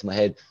let it get to my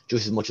head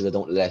just as much as I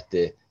don't let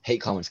the hate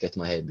comments get to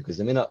my head, because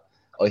the minute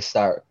I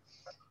start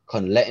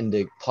kind of letting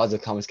the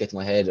positive comments get to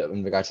my head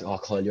in regards to, oh,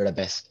 Kyle, you're the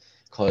best.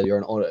 Kyle, you're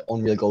an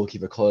unreal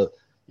goalkeeper. Kyle,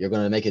 you're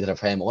going to make it to the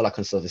Prem, all that kind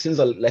of stuff. As soon as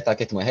I let that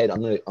get to my head,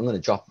 I'm gonna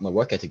drop my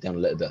work ethic down a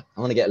little bit.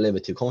 I'm going to get a little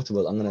bit too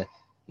comfortable.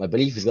 My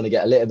belief is going to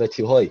get a little bit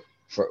too high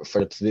for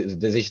the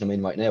position I'm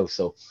in right now.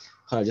 So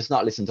kind of just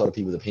not listen to other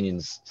people's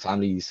opinions,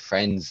 families,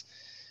 friends,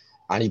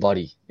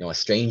 anybody, a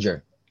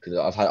stranger.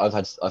 Because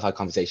I've had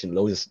conversation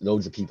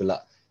loads of people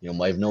that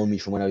might have known me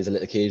from when I was a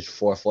little kid,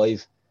 4 or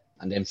 5,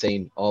 and them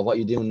saying, "Oh, what are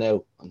you doing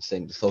now?" I'm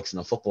saying, just focusing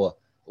on football.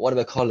 But what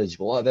about college?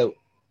 But what about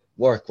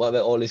work? What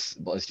about all this?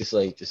 But it's just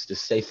like just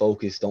stay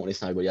focused. Don't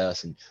listen to anybody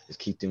else, and just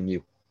keep doing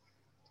you.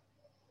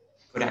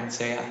 Good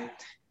answer.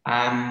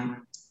 Yeah.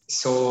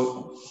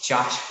 So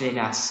Josh Flynn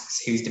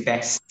asks, who's the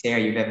best player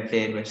you've ever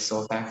played with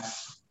so far?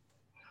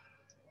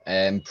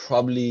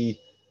 Probably.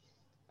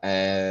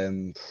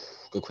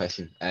 Good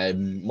question.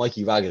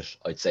 Mikey Raggett,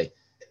 I'd say.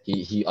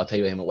 I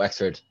played with him at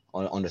Wexford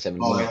under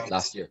 17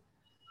 last year,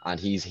 and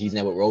he's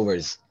now at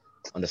Rovers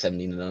under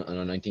 17 and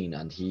under 19,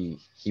 and he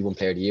won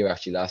Player of the Year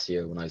actually last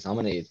year when I was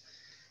nominated.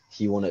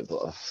 He won it,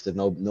 but there's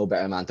no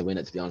better man to win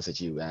it, to be honest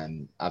with you.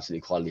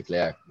 Absolutely quality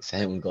player,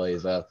 same guy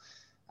as well,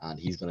 and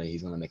he's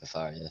gonna make a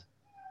fire.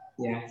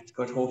 Yeah, it's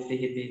good. Hopefully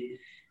he'll be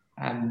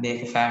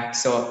make a fire.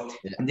 So,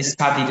 yeah. And this is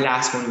probably the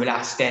last one we'll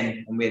ask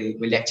then, and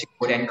we'll let you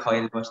go then,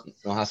 Kyle. But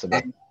no hassle.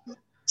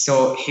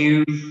 So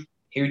who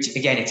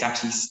again? It's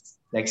actually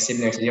like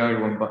similar to the other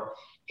one, but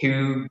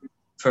who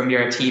from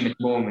your team at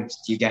the moment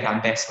do you get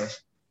on best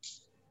with?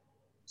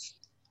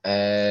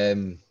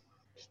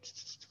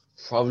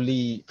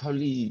 Probably.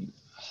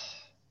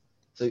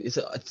 So it's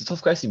a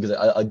tough question because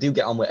I do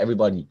get on with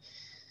everybody.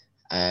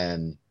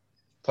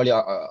 Probably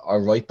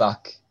our right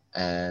back,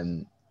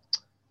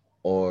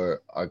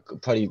 or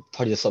probably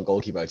the sub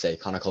goalkeeper. I'd say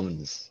Connor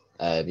Cummins.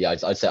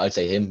 I'd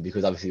say him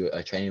because obviously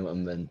I train with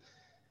him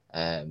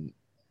and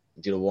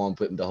do the warm up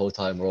with him the whole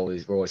time. We're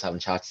always having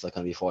chats like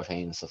before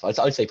training and stuff.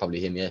 I'd say probably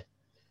him.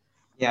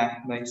 Yeah,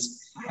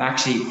 nice.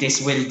 Actually,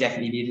 this will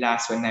definitely be the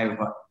last one now,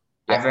 but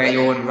our very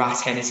own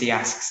Ross Hennessy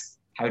asks,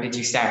 how did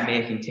you start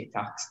making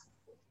TikToks?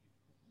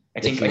 I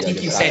think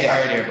you said it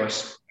earlier,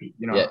 but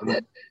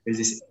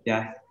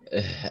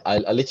I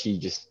literally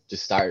just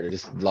started. I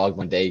just vlogged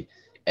one day,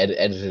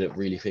 edited it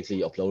really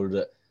quickly, uploaded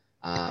it,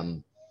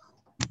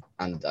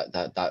 and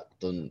that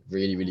done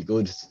really, really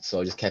good.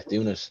 So I just kept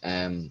doing it.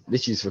 Literally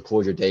just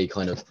record your day,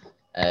 kind of.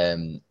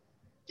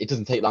 It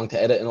doesn't take long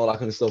to edit and all that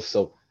kind of stuff.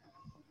 So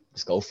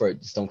just go for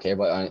it. Just don't care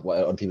about what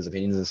other people's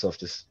opinions and stuff.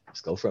 Just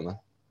go for it, man.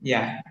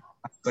 Yeah,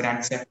 good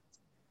answer.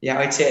 Yeah,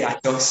 I'd say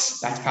that's us.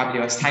 That's probably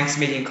us. Thanks a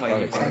million,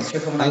 Kyle. Thanks for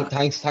coming on.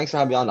 Thanks for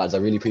having me on, lads. I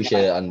really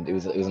appreciate it, and it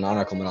was an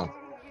honour coming on.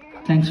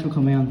 Thanks for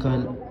coming on,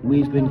 Kyle.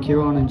 We've been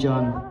Kieran and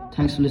John.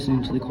 Thanks for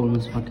listening to the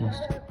Coleman's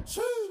podcast.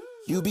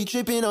 You be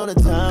tripping on the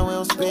time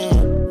we'll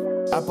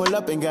spend. I pull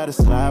up and gotta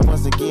slide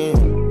once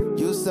again.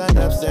 You signed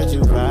up, said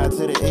you ride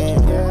to the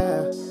end,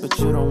 yeah. But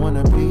you don't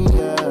wanna be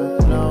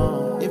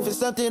no. If it's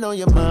something on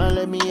your mind,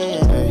 let me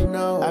in. Hey,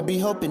 no. I be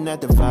hoping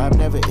that the vibe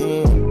never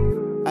ends.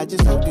 I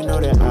just hope you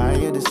know that I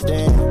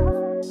understand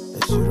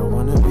that you don't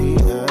wanna be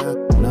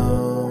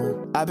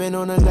alone. I've been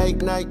on a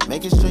late night,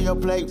 making sure your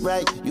plate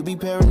right. You be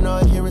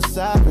paranoid hearing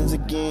sirens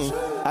again.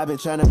 I've been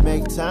trying to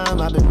make time,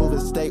 I've been moving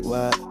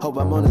statewide. Hope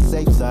I'm on the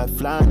safe side,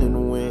 flying in the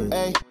wind.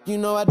 Hey, you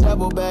know I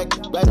double back,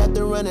 right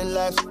after running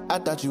laps. I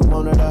thought you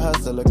wanted a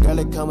hustler, girl,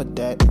 it come with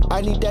that.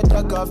 I need that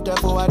duck off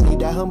duffel, I need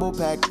that humble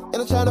pack. And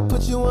I'm trying to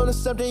put you on to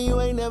something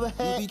you ain't never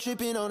had. You be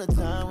tripping on the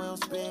time we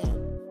don't spend.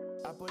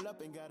 I pull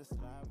up and gotta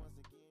slide once again.